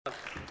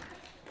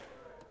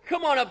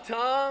Come on up,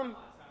 Tom.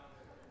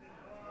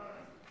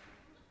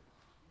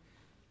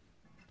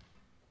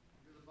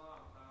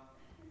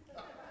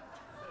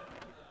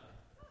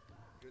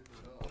 Good to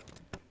know.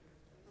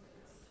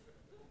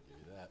 Give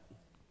you that.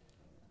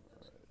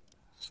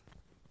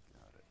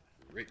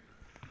 Great.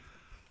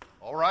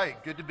 All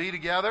right, good to be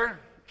together.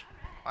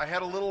 I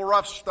had a little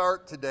rough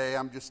start today.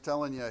 I'm just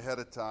telling you ahead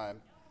of time.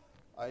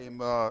 I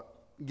am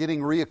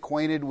getting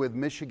reacquainted with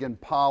Michigan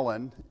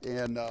pollen,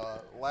 and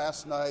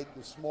last night,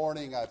 this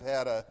morning, I've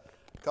had a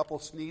couple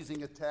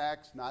sneezing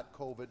attacks, not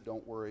COVID,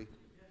 don't worry.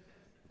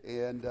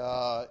 And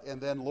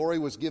then Lori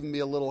was giving me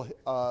a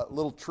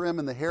little trim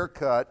in the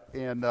haircut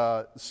and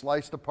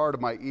sliced a part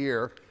of my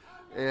ear,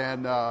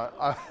 and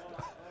I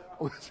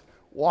was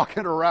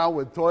walking around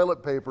with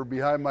toilet paper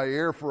behind my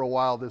ear for a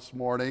while this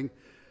morning.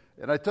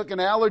 And I took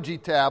an allergy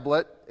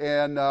tablet,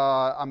 and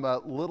I'm a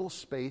little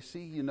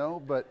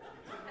spacey, but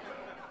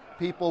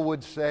people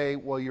would say,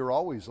 well, you're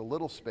always a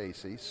little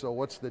spacey, so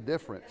what's the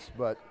difference?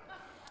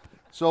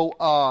 So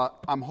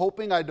I'm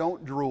hoping I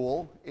don't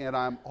drool, and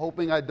I'm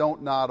hoping I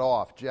don't nod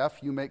off. Jeff,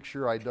 you make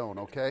sure I don't,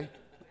 okay?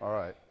 All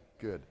right,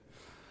 good.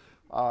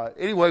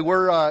 Anyway,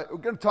 we're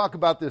going to talk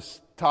about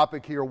this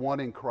topic here, one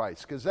in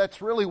Christ, because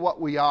that's really what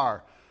we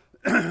are.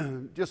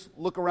 Just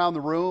look around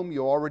the room.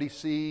 You already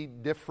see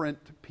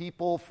different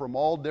people from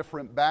all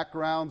different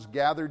backgrounds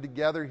gathered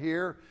together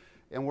here.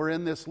 And we're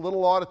in this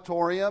little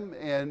auditorium,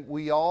 and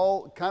we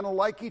all kind of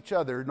like each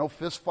other. No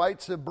fist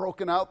fights have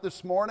broken out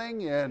this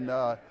morning, and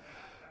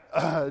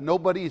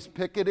nobody's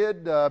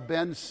picketed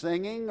Ben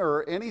singing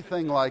or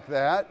anything like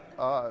that.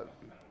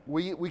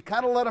 We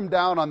kind of let them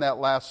down on that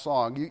last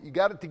song. You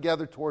got it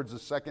together towards the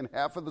second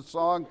half of the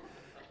song.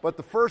 But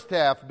the first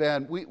half,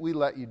 Ben, we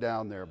let you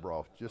down there,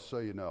 bro, just so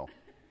you know.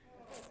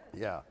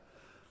 Yeah.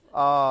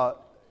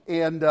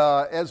 And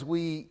as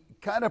we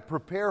kind of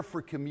prepare for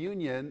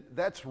communion,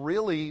 that's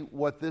really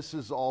what this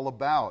is all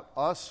about,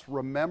 us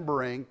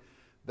remembering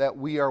that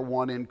we are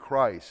one in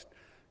Christ.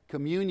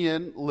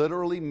 Communion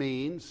literally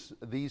means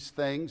these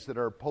things that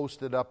are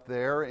posted up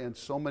there and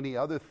so many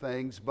other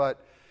things,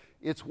 but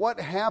it's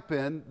what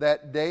happened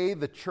that day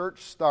the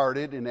church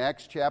started in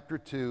Acts chapter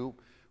 2,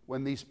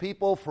 when these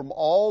people from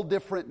all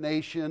different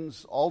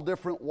nations, all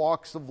different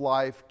walks of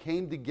life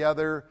came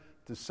together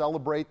to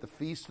celebrate the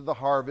Feast of the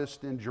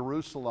Harvest in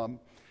Jerusalem.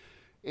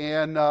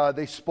 And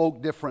they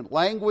spoke different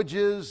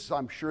languages.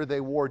 I'm sure they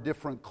wore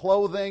different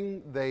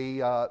clothing. They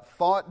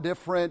thought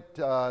different.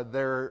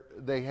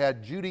 They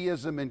had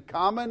Judaism in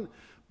common,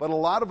 but a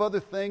lot of other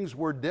things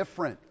were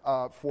different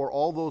for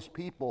all those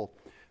people.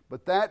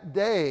 But that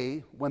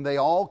day, when they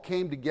all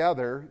came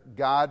together,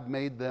 God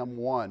made them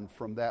one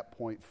from that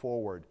point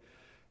forward.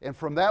 And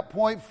from that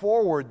point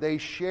forward, they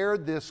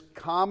shared this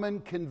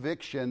common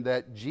conviction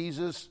that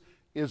Jesus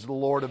is the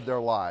Lord of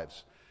their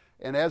lives.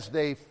 And as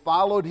they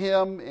followed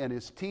him and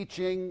his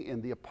teaching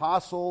and the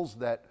apostles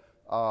that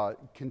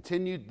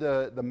continued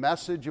the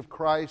message of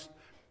Christ,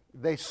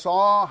 they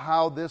saw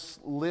how this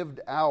lived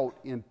out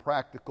in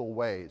practical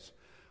ways.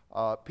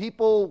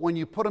 People, when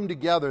you put them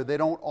together, they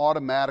don't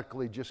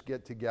automatically just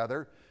get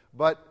together,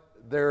 but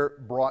they're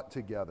brought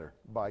together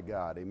by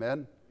God.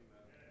 Amen?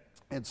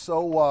 And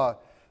so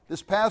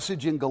this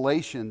passage in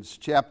Galatians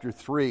chapter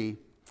 3,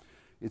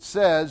 it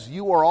says,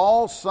 "You are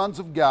all sons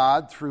of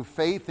God through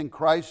faith in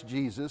Christ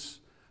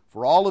Jesus.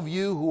 For all of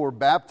you who are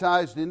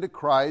baptized into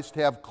Christ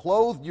have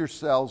clothed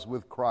yourselves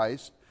with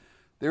Christ.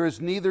 There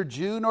is neither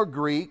Jew nor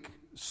Greek,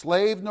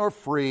 slave nor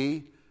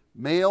free,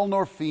 male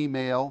nor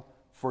female,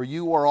 for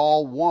you are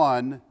all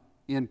one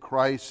in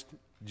Christ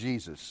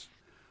Jesus."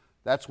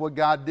 That's what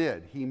God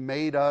did. He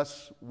made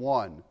us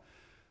one.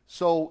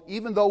 So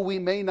even though we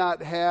may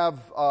not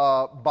have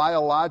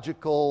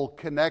biological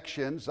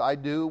connections, I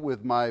do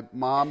with my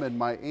mom and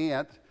my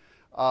aunt,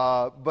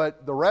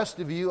 but the rest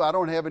of you I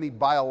don't have any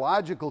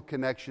biological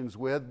connections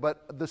with,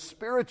 but the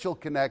spiritual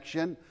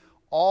connection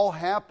all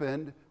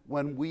happened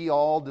when we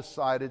all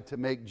decided to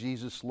make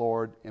Jesus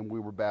Lord and we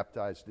were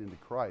baptized into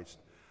Christ.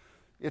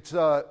 It's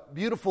a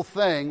beautiful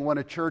thing when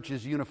a church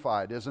is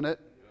unified, isn't it?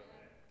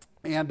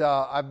 And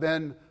I've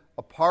been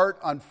a part,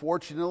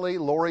 unfortunately,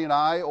 Lori and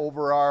I,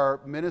 over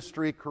our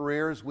ministry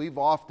careers, we've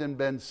often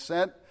been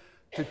sent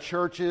to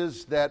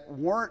churches that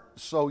weren't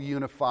so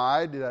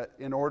unified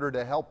in order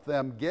to help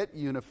them get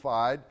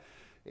unified.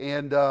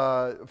 And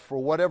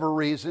for whatever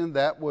reason,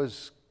 that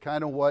was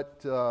kind of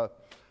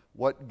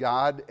what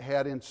God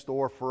had in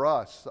store for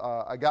us.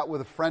 I got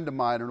with a friend of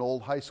mine, an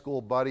old high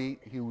school buddy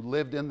who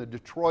lived in the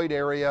Detroit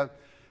area,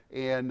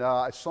 and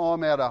I saw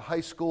him at a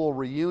high school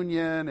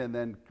reunion and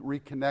then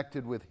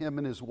reconnected with him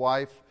and his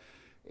wife.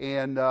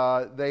 And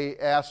they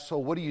asked, "So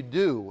what do you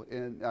do?"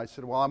 And I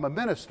said, "Well, I'm a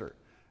minister."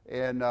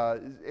 And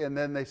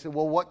then they said,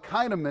 "Well, what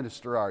kind of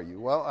minister are you?"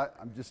 "Well,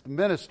 I'm just a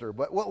minister."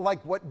 "But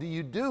what do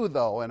you do,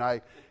 though?" And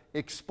I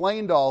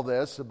explained all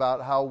this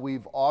about how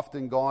we've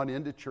often gone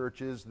into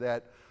churches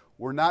that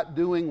were not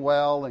doing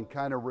well and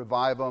kind of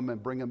revive them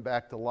and bring them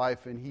back to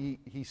life. And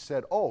he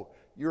said, "Oh,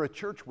 you're a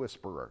church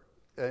whisperer."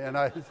 And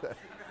I said,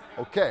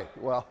 "Okay,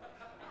 well,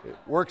 It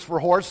works for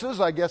horses.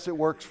 I guess it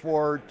works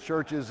for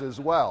churches as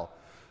well.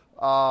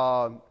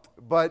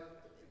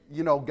 But,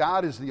 you know,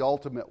 God is the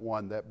ultimate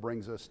one that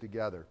brings us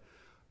together.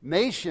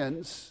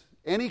 Nations,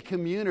 any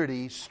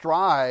community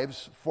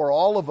strives for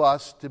all of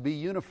us to be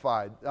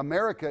unified.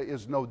 America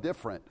is no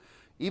different.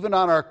 Even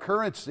on our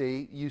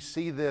currency, you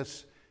see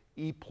this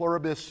e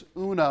pluribus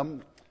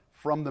unum,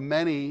 from the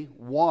many,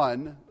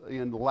 one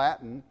in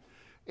Latin.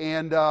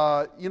 And,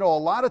 you know, a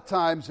lot of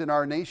times in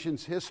our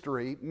nation's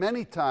history,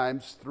 many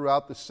times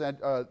throughout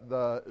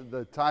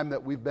the time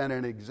that we've been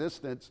in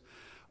existence,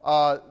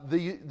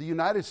 the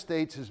United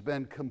States has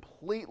been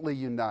completely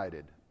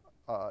united.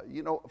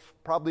 You know,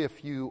 probably a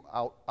few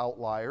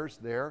outliers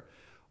there.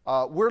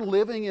 We're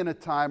living in a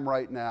time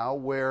right now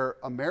where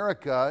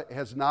America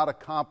has not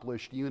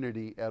accomplished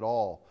unity at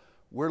all.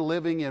 We're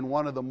living in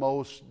one of the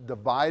most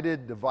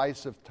divided,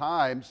 divisive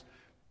times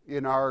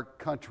in our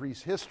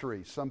country's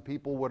history. Some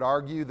people would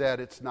argue that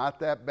it's not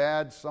that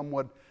bad. Some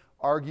would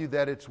argue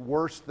that it's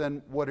worse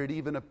than what it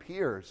even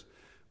appears.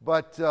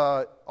 But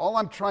all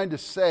I'm trying to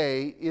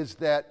say is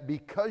that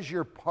because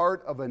you're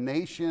part of a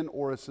nation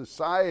or a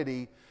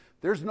society,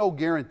 there's no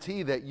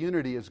guarantee that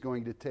unity is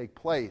going to take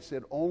place.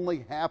 It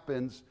only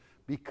happens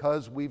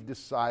because we've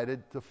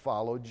decided to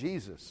follow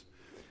Jesus.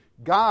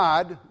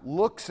 God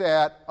looks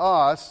at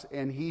us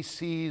and He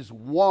sees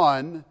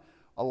one.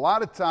 A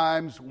lot of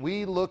times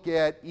we look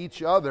at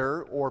each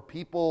other or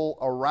people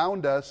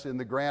around us in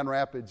the Grand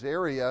Rapids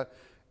area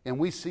and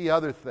we see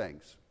other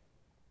things.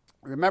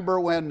 Remember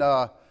when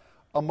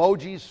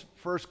emojis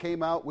first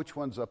came out? Which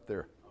one's up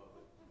there?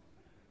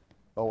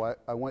 Oh,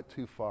 I went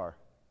too far.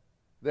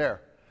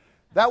 There.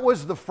 That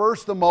was the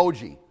first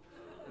emoji.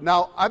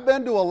 Now, I've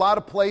been to a lot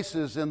of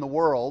places in the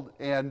world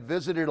and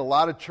visited a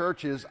lot of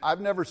churches.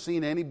 I've never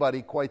seen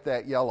anybody quite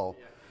that yellow.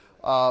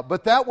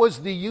 But that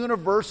was the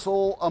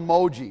universal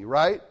emoji,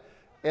 right?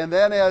 And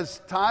then as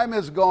time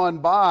has gone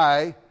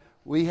by,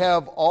 we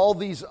have all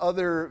these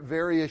other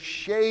various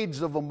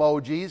shades of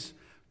emojis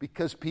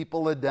because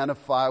people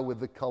identify with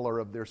the color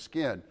of their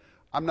skin.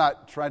 I'm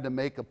not trying to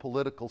make a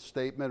political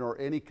statement or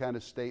any kind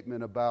of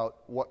statement about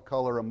what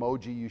color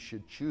emoji you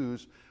should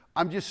choose.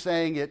 I'm just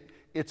saying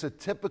it's a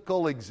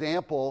typical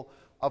example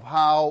of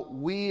how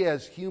we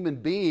as human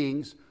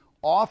beings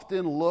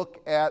often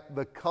look at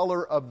the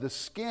color of the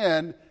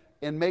skin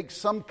and make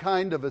some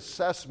kind of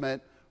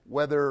assessment,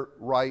 whether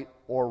right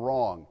or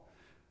wrong.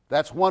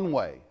 That's one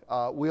way.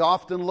 We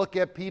often look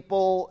at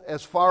people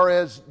as far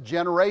as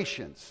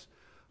generations.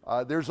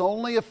 There's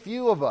only a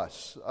few of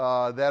us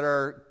that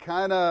are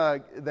kind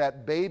of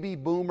that baby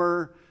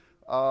boomer,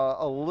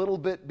 a little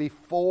bit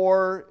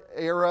before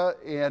era,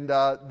 and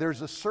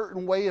there's a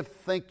certain way of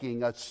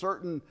thinking, a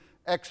certain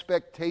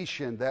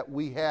expectation that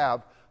we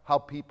have how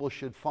people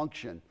should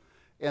function.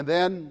 And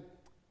then,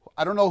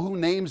 I don't know who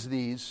names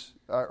these,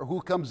 or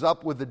who comes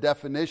up with the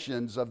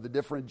definitions of the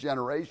different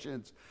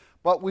generations,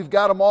 but we've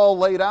got them all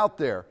laid out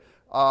there.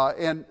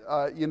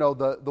 You know,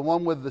 the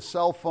one with the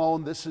cell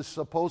phone, this is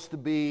supposed to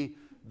be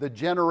the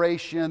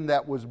generation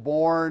that was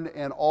born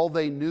and all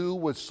they knew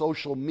was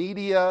social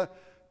media,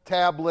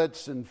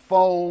 tablets and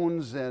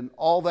phones and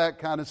all that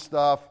kind of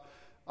stuff.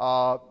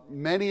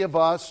 Many of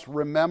us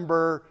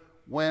remember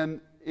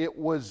when it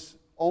was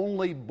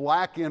only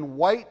black and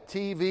white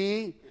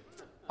TV.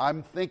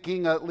 I'm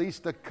thinking at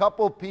least a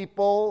couple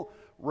people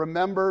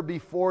remember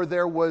before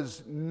there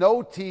was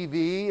no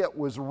TV, it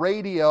was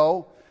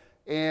radio.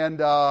 And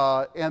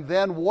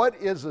then what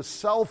is a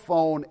cell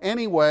phone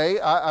anyway?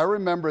 I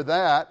remember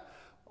that.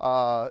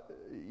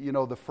 You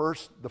know, the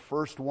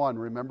first one.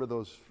 Remember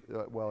those?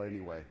 Well,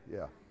 anyway,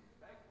 yeah.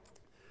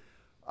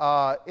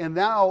 And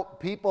now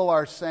people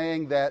are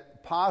saying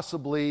that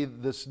possibly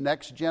this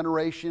next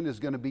generation is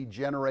going to be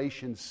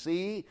Generation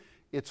C.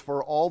 It's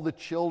for all the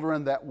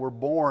children that were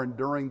born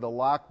during the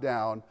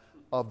lockdown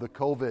of the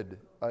COVID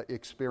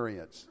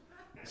experience.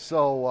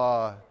 So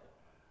I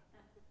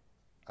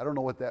don't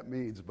know what that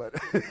means, but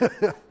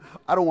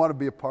I don't want to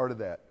be a part of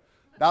that.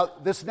 Now,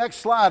 this next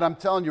slide, I'm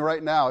telling you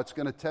right now, it's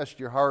going to test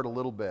your heart a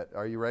little bit.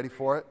 Are you ready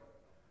for it?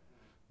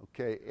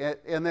 Okay,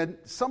 and then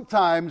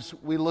sometimes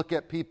we look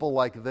at people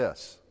like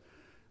this,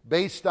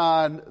 based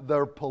on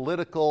their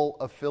political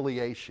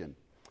affiliation.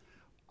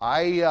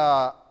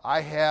 I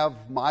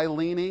have my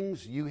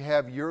leanings, you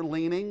have your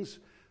leanings,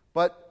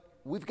 but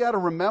we've got to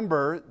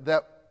remember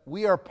that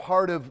we are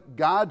part of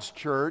God's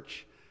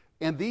church,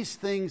 and these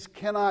things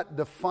cannot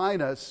define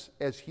us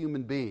as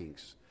human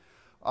beings.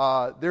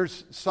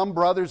 There's some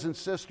brothers and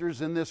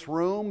sisters in this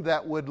room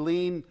that would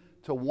lean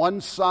to one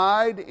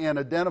side and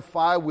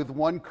identify with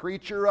one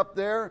creature up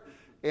there,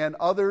 and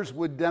others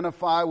would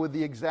identify with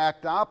the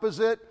exact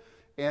opposite.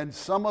 And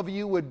some of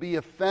you would be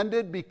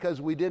offended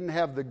because we didn't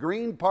have the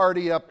Green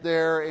Party up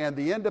there and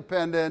the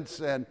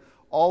Independents and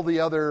all the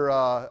other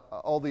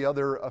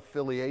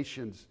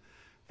affiliations.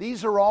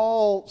 These are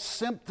all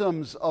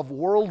symptoms of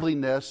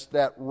worldliness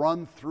that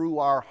run through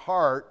our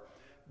heart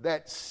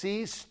that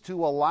cease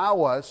to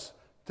allow us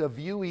to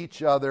view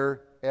each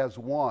other as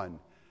one.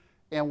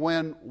 And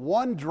when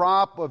one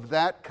drop of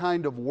that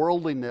kind of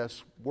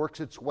worldliness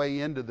works its way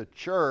into the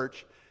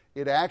church,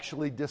 it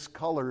actually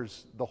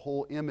discolors the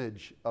whole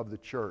image of the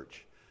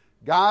church.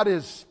 God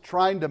is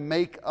trying to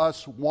make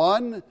us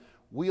one.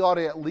 We ought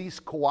to at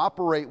least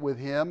cooperate with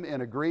Him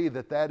and agree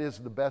that that is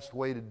the best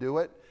way to do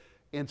it.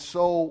 And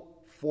so,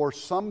 for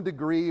some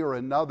degree or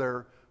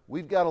another,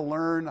 we've got to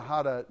learn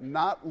how to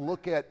not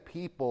look at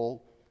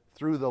people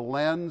through the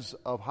lens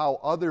of how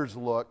others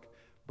look,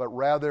 but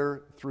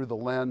rather through the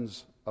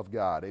lens of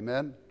God.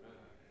 Amen?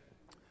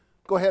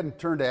 Go ahead and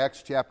turn to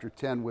Acts chapter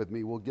 10 with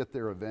me. We'll get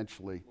there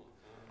eventually.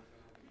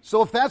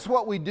 So if that's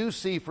what we do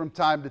see from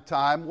time to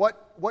time,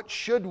 what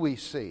should we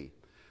see?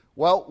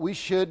 Well, we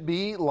should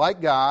be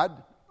like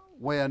God.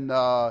 When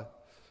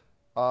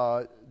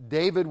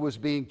David was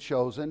being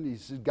chosen, he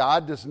said,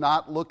 God does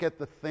not look at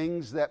the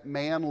things that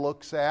man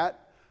looks at.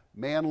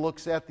 Man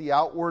looks at the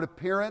outward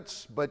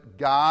appearance, but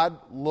God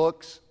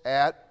looks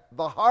at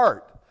the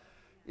heart.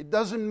 It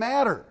doesn't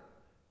matter.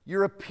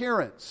 Your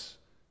appearance,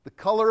 the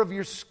color of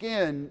your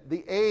skin,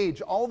 the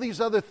age, all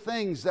these other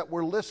things that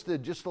were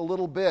listed just a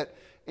little bit.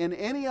 In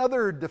any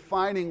other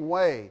defining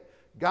way,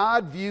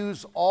 God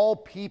views all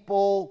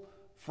people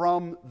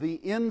from the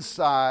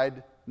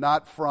inside,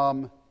 not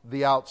from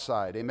the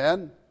outside.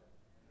 Amen?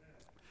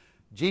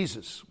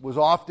 Jesus was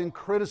often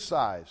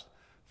criticized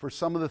for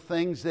some of the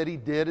things that He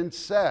did and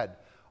said.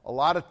 A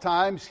lot of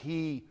times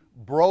He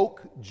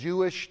broke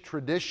Jewish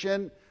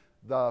tradition.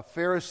 The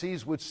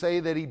Pharisees would say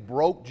that He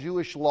broke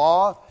Jewish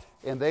law,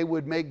 and they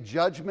would make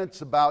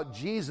judgments about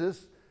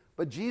Jesus.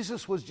 But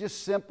Jesus was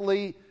just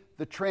simply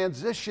the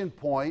transition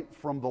point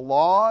from the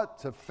law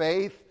to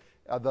faith,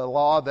 the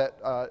law that,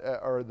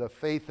 or the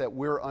faith that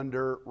we're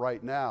under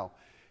right now.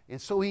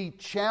 And so He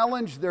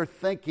challenged their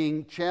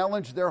thinking,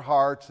 challenged their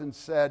hearts, and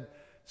said,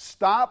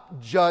 stop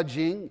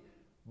judging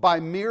by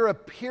mere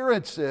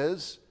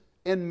appearances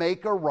and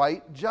make a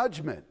right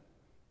judgment.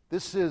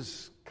 This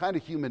is kind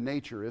of human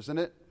nature, isn't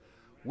it?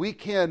 We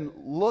can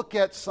look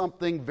at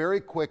something very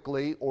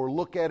quickly or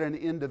look at an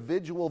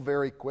individual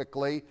very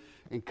quickly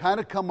and kind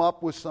of come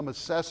up with some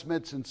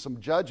assessments and some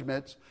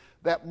judgments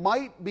that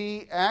might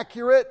be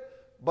accurate,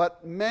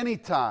 but many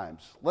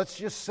times, let's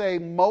just say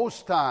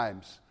most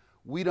times,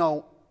 we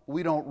don't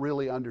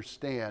really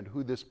understand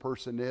who this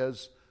person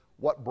is,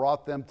 what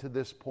brought them to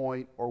this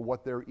point, or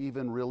what they're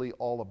even really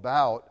all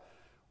about.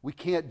 We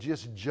can't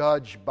just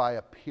judge by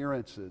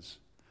appearances.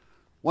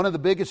 One of the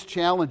biggest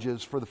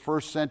challenges for the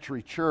first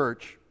century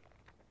church,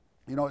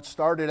 it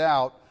started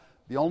out,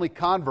 the only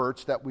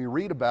converts that we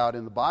read about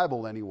in the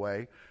Bible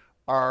anyway,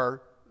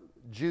 are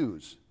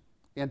Jews.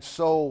 And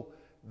so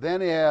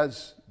then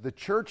as the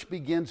church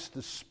begins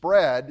to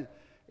spread,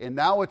 and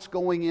now it's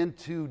going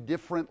into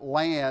different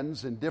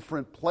lands and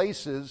different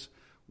places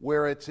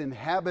where it's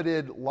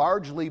inhabited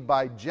largely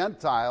by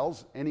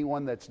Gentiles,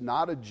 anyone that's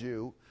not a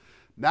Jew,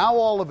 now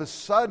all of a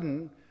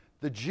sudden,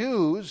 the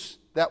Jews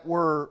that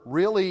were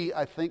really,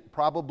 I think,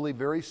 probably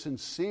very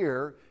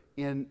sincere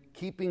in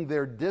keeping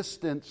their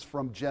distance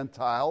from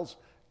Gentiles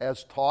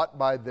as taught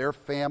by their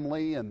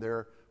family and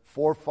their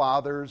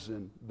forefathers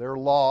and their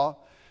law,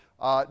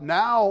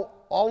 now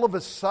all of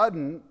a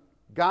sudden,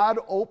 God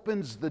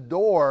opens the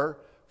door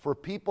for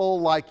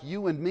people like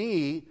you and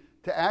me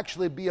to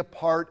actually be a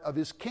part of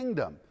His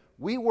kingdom.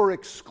 We were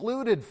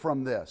excluded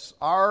from this.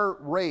 Our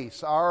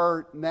race,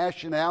 our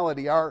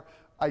nationality, our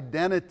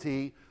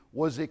identity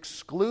was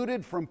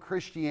excluded from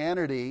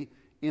Christianity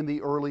in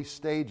the early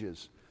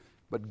stages.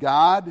 But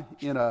God,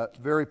 in a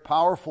very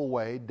powerful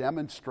way,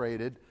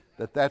 demonstrated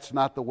that that's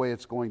not the way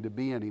it's going to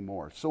be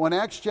anymore. So in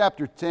Acts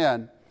chapter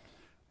 10,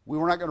 we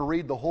were not going to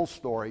read the whole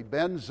story.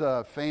 Ben's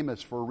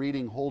famous for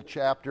reading whole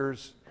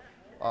chapters.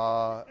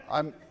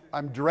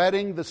 I'm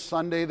dreading the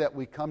Sunday that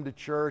we come to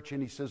church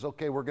and he says,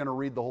 okay, we're going to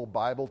read the whole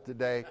Bible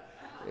today.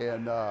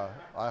 And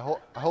I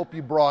hope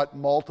you brought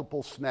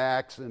multiple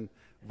snacks and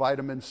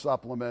vitamin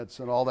supplements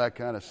and all that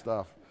kind of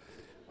stuff.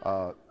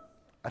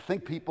 I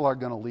think people are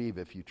going to leave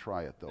if you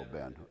try it though,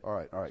 Ben. All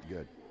right,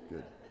 good.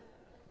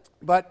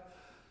 But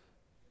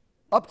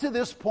up to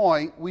this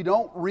point, we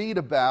don't read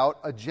about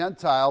a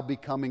Gentile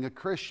becoming a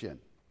Christian.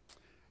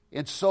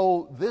 And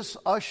so this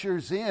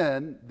ushers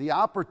in the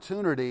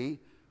opportunity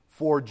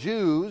for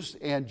Jews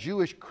and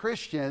Jewish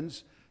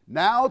Christians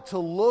now to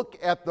look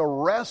at the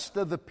rest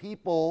of the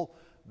people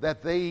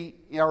that they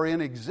are in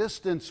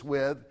existence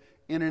with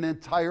in an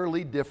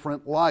entirely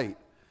different light.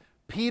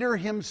 Peter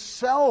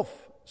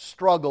himself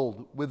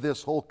struggled with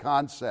this whole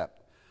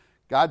concept.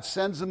 God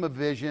sends him a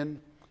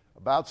vision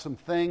about some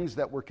things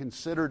that were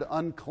considered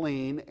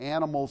unclean,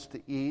 animals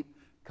to eat,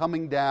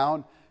 coming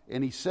down.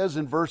 And he says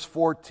in verse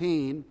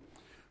 14,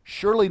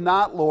 "Surely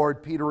not,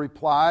 Lord," Peter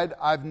replied.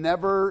 "I've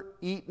never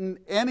eaten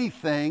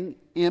anything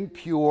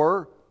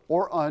impure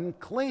or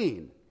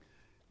unclean."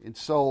 And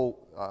so,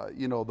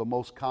 the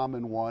most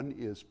common one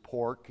is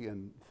pork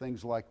and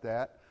things like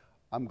that.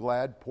 I'm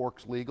glad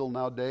pork's legal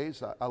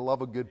nowadays. I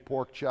love a good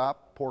pork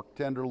chop, pork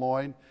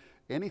tenderloin,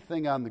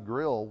 anything on the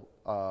grill.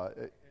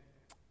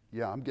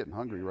 I'm getting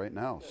hungry right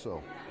now.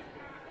 So,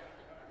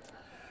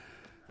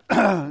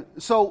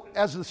 So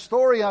as the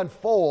story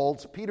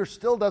unfolds, Peter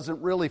still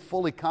doesn't really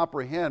fully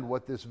comprehend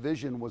what this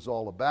vision was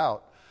all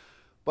about.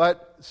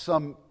 But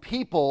some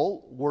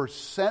people were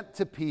sent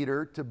to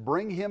Peter to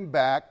bring him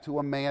back to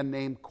a man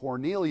named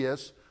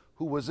Cornelius,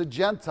 who was a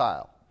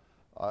Gentile,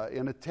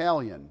 an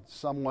Italian,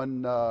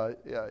 someone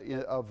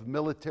of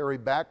military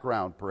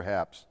background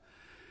perhaps.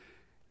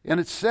 And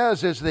it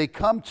says, as they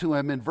come to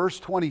him in verse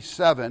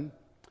 27,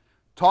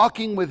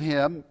 talking with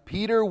him,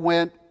 Peter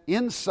went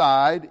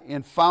inside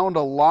and found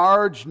a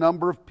large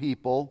number of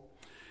people.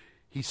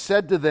 He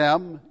said to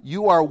them,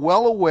 "You are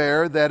well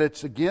aware that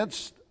it's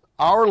against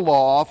our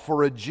law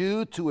for a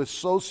Jew to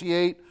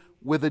associate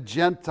with a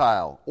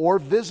Gentile or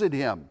visit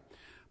him.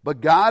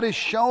 But God has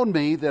shown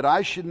me that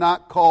I should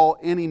not call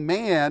any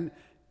man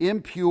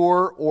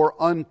impure or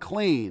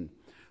unclean.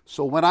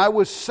 So when I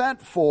was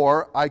sent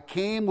for, I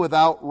came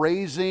without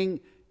raising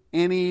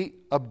any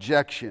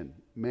objection.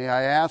 May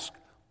I ask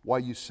why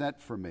you sent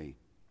for me?"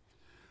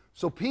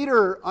 So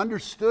Peter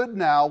understood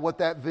now what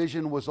that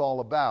vision was all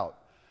about.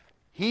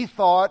 He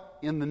thought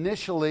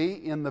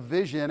initially in the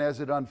vision as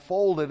it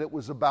unfolded it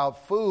was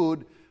about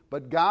food,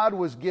 but God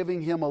was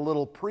giving him a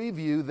little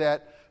preview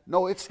that,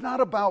 no, it's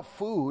not about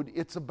food,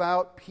 it's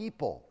about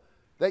people.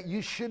 That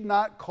you should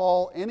not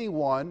call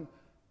anyone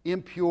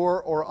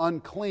impure or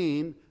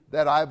unclean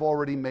that I've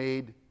already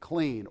made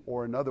clean,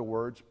 or in other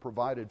words,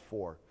 provided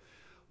for.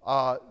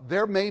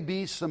 There may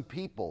be some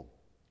people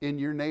in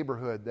your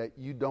neighborhood that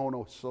you don't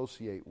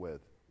associate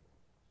with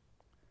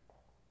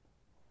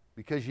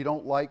because you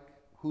don't like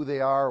who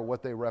they are or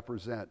what they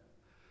represent.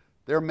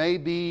 There may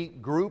be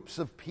groups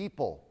of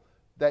people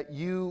that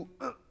you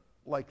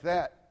like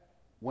that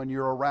when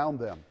you're around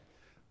them.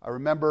 I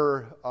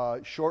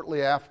remember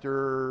shortly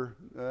after,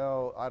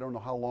 I don't know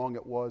how long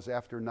it was,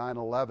 after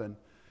 9/11,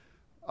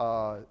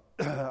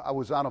 I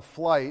was on a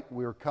flight.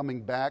 We were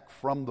coming back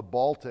from the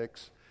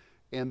Baltics,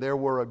 and there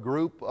were a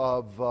group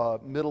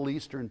of Middle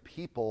Eastern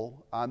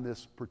people on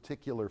this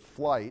particular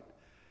flight,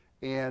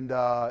 and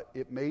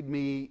it made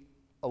me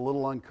a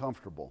little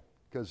uncomfortable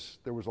because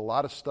there was a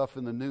lot of stuff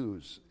in the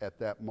news at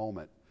that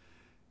moment.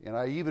 And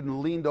I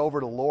even leaned over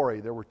to Lori.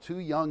 There were two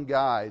young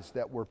guys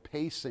that were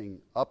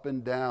pacing up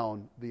and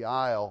down the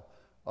aisle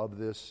of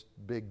this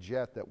big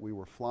jet that we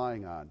were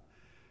flying on.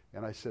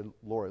 And I said,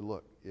 "Lori,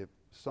 look, if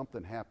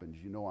something happens,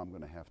 you know I'm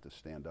going to have to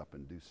stand up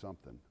and do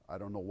something. I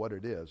don't know what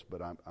it is,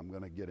 but I'm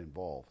going to get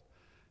involved."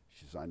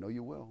 She says, "I know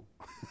you will."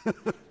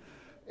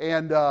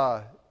 And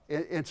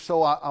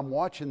so I'm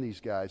watching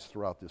these guys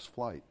throughout this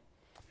flight.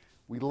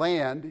 We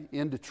land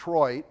in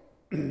Detroit.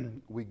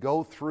 We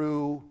go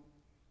through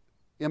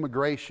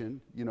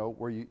immigration,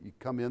 where you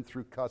come in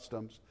through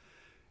customs.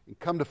 And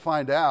come to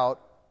find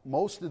out,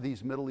 most of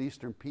these Middle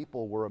Eastern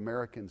people were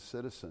American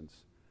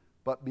citizens.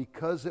 But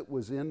because it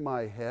was in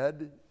my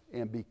head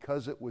and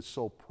because it was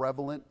so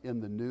prevalent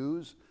in the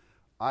news,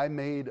 I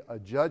made a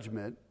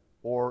judgment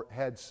or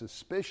had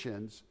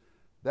suspicions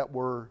that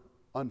were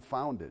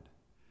unfounded.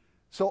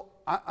 So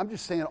I'm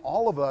just saying,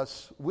 all of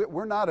us,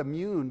 we're not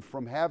immune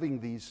from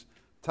having these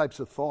types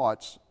of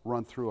thoughts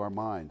run through our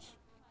minds.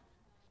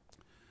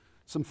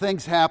 Some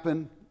things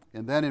happen,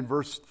 and then in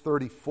verse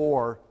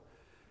 34,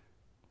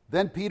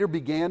 "Then Peter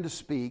began to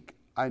speak.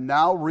 I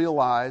now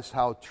realize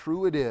how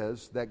true it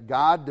is that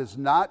God does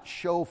not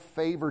show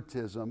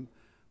favoritism,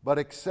 but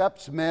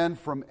accepts men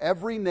from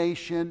every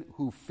nation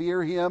who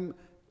fear him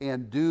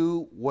and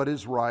do what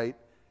is right."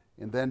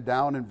 And then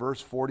down in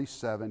verse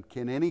 47,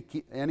 "Can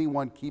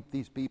anyone keep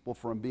these people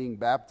from being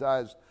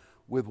baptized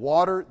with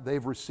water?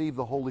 They've received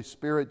the Holy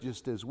Spirit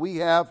just as we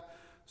have.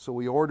 So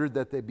we ordered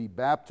that they be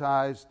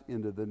baptized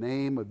into the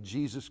name of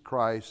Jesus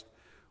Christ."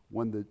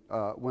 When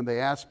they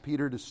asked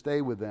Peter to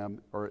stay with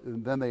them,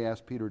 and then they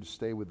asked Peter to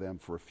stay with them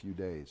for a few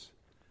days.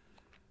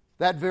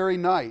 That very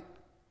night,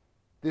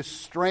 this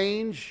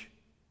strange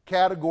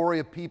category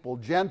of people,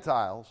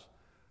 Gentiles,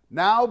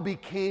 now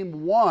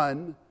became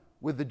one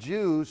with the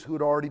Jews who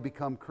had already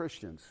become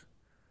Christians.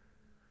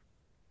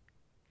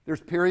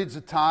 There's periods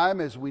of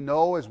time, as we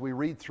know, as we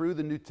read through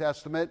the New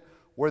Testament,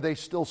 where they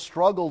still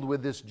struggled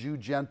with this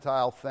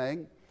Jew-Gentile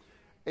thing,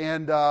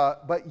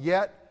 but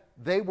yet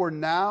they were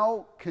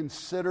now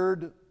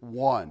considered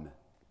one,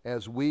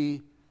 as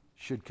we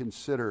should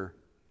consider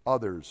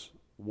others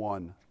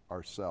one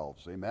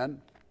ourselves.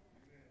 Amen?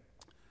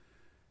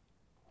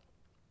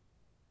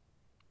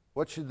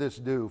 What should this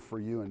do for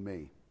you and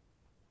me?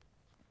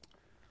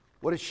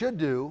 What it should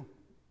do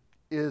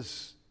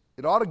is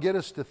it ought to get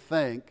us to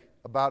think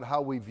about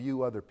how we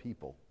view other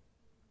people.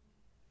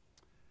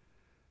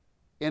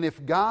 And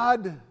if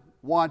God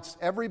wants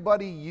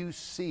everybody you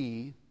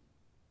see,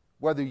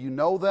 whether you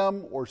know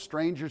them or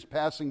strangers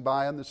passing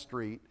by on the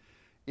street,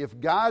 if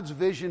God's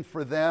vision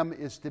for them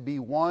is to be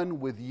one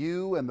with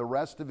you and the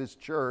rest of His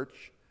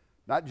church,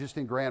 not just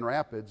in Grand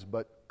Rapids,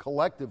 but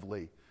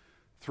collectively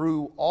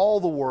through all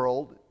the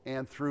world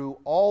and through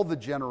all the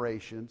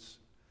generations,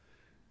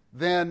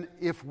 then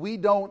if we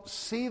don't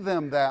see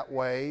them that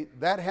way,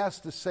 that has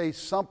to say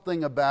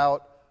something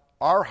about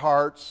our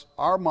hearts,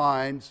 our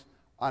minds,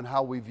 on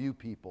how we view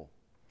people.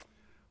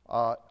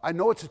 I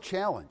know it's a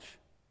challenge,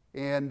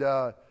 and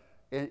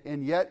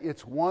yet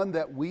it's one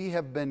that we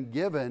have been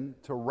given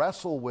to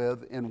wrestle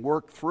with and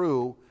work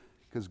through,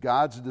 because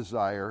God's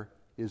desire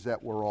is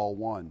that we're all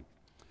one.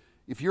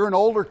 If you're an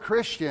older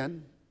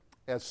Christian,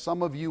 as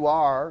some of you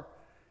are,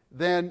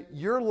 then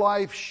your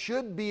life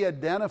should be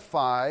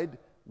identified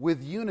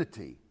with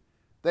unity.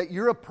 That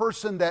you're a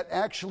person that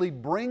actually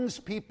brings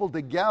people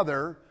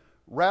together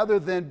rather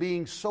than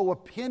being so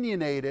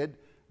opinionated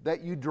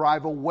that you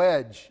drive a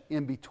wedge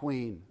in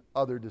between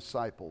other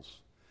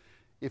disciples.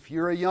 If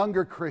you're a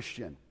younger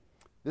Christian,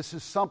 this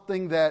is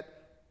something that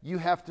you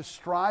have to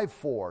strive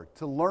for,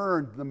 to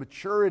learn the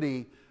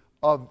maturity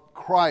of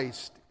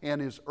Christ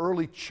and His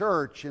early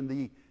church and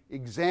the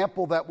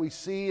example that we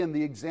see and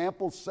the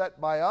example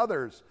set by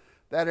others,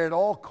 that at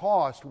all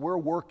cost we're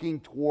working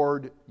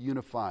toward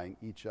unifying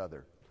each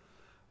other.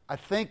 I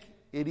think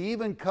it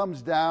even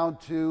comes down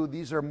to,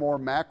 these are more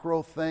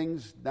macro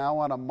things, now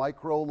on a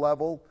micro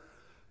level,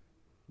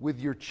 with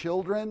your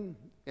children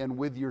and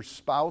with your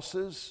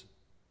spouses.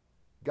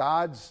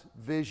 God's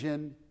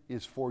vision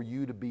is for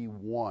you to be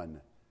one,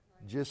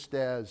 just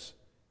as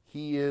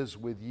He is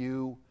with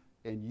you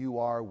and you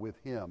are with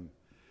Him.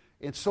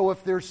 And so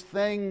if there's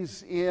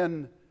things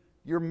in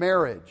your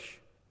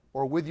marriage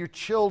or with your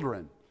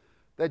children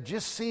that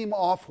just seem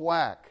off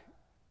whack,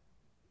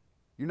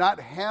 you're not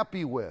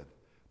happy with,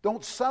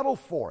 don't settle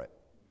for it.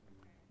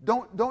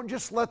 Don't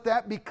just let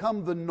that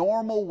become the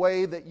normal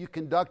way that you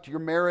conduct your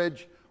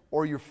marriage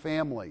or your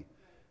family.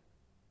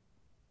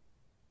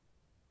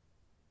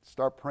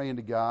 Start praying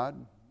to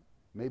God.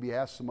 Maybe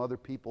ask some other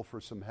people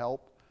for some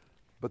help.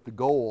 But the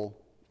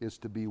goal is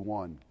to be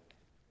one.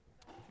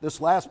 This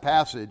last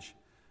passage,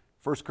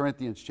 1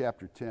 Corinthians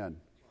chapter 10.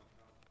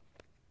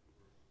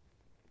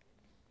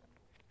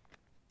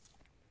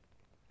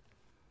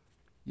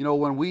 You know,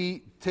 when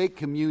we take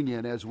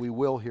communion, as we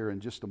will here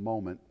in just a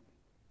moment,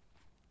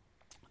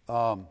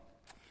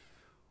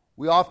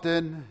 we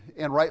often,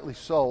 and rightly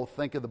so,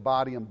 think of the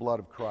body and blood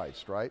of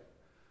Christ, right?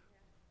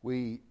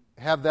 We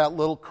have that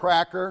little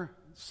cracker.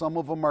 Some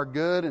of them are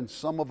good and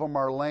some of them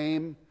are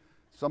lame.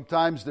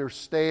 Sometimes they're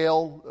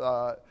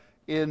stale.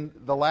 In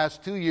the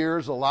last 2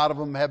 years, a lot of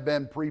them have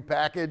been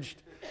prepackaged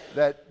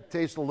that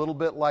taste a little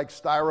bit like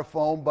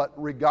styrofoam. But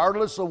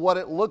regardless of what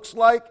it looks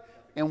like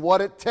and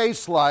what it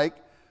tastes like,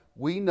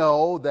 we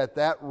know that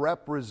that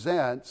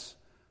represents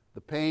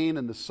the pain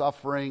and the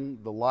suffering,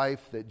 the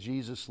life that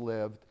Jesus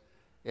lived.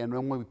 And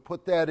when we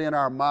put that in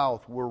our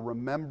mouth, we're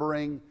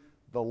remembering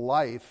the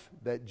life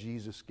that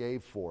Jesus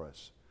gave for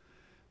us.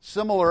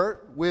 Similar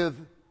with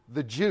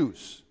the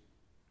juice.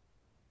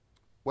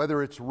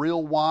 Whether it's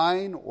real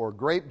wine or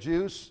grape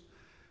juice,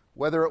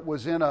 whether it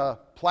was in a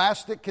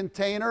plastic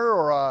container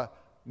or a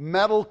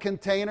metal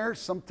container,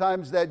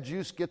 sometimes that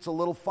juice gets a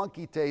little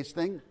funky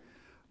tasting.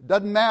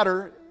 Doesn't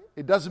matter.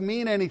 It doesn't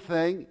mean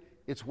anything.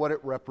 It's what it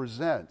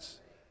represents.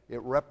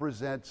 It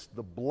represents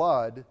the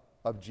blood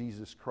of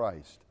Jesus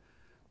Christ.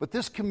 But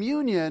this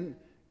communion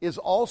is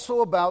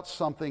also about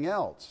something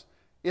else.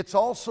 It's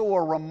also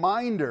a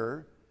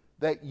reminder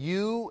that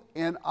you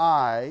and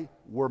I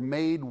were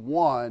made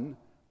one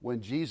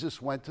when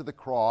Jesus went to the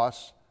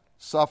cross,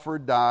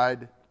 suffered,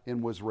 died,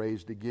 and was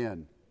raised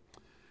again.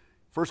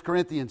 1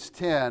 Corinthians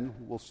 10,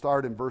 we'll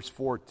start in verse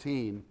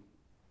 14.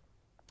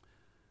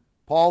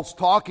 Paul's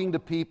talking to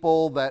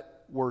people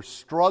that were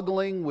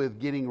struggling with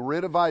getting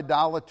rid of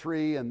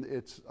idolatry, and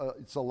it's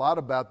a lot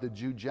about the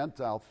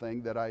Jew-Gentile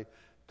thing that I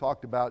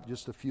talked about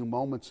just a few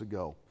moments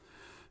ago.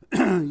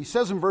 He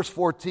says in verse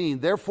 14,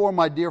 "Therefore,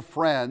 my dear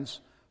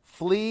friends,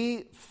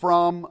 flee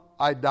from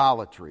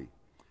idolatry.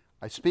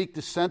 I speak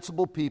to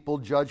sensible people,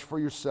 judge for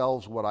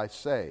yourselves what I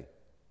say."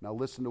 Now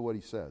listen to what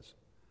he says.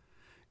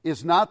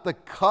 "Is not the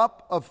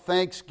cup of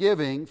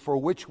thanksgiving for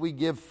which we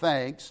give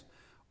thanks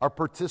our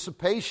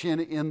participation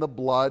in the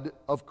blood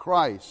of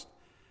Christ?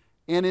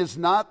 And is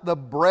not the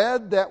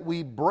bread that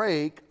we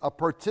break a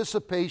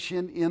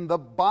participation in the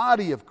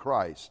body of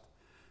Christ?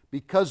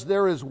 Because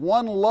there is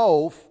one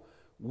loaf,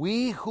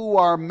 we who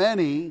are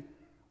many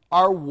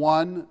are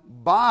one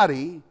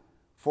body,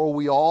 for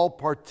we all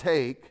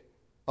partake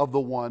of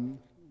the one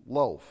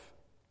loaf."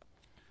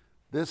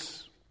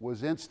 This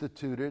was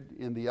instituted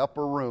in the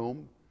upper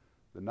room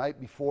the night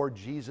before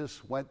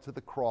Jesus went to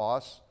the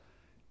cross,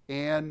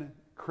 and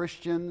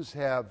Christians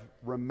have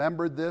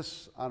remembered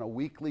this on a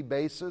weekly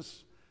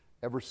basis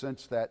ever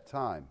since that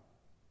time.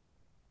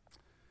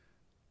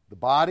 The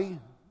body,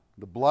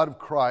 the blood of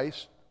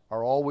Christ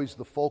are always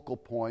the focal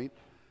point,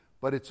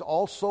 but it's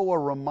also a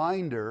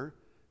reminder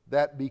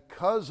that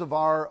because of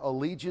our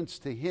allegiance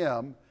to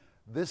Him,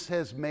 this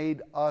has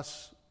made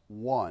us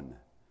one,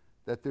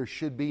 that there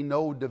should be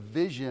no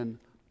division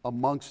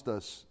amongst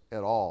us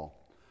at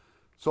all.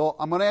 So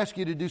I'm going to ask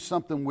you to do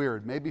something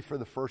weird, maybe for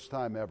the first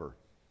time ever.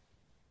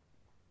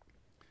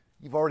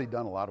 You've already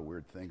done a lot of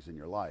weird things in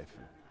your life.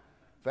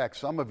 In fact,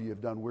 some of you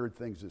have done weird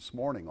things this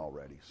morning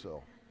already.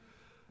 So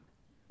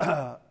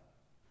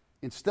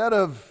instead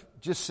of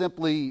just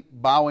simply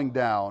bowing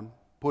down,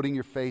 putting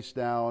your face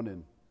down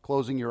and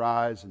closing your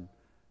eyes and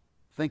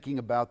thinking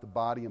about the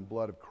body and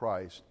blood of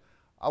Christ,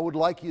 I would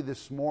like you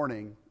this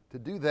morning to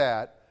do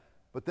that,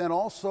 but then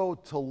also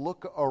to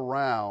look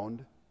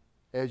around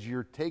as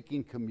you're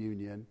taking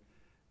communion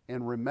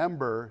and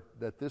remember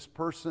that this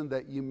person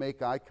that you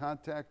make eye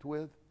contact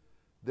with,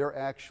 they're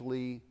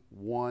actually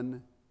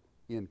one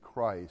in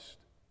Christ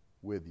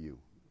with you.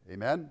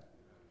 Amen?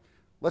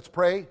 Let's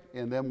pray,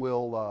 and then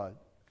we'll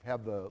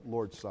have the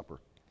Lord's Supper.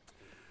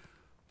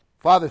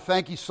 Father,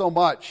 thank you so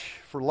much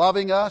for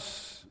loving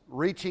us,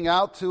 reaching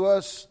out to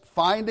us,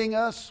 finding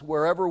us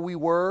wherever we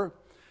were,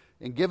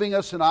 and giving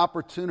us an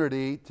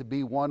opportunity to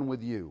be one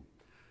with you.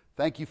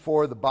 Thank you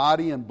for the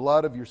body and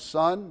blood of your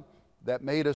Son that made us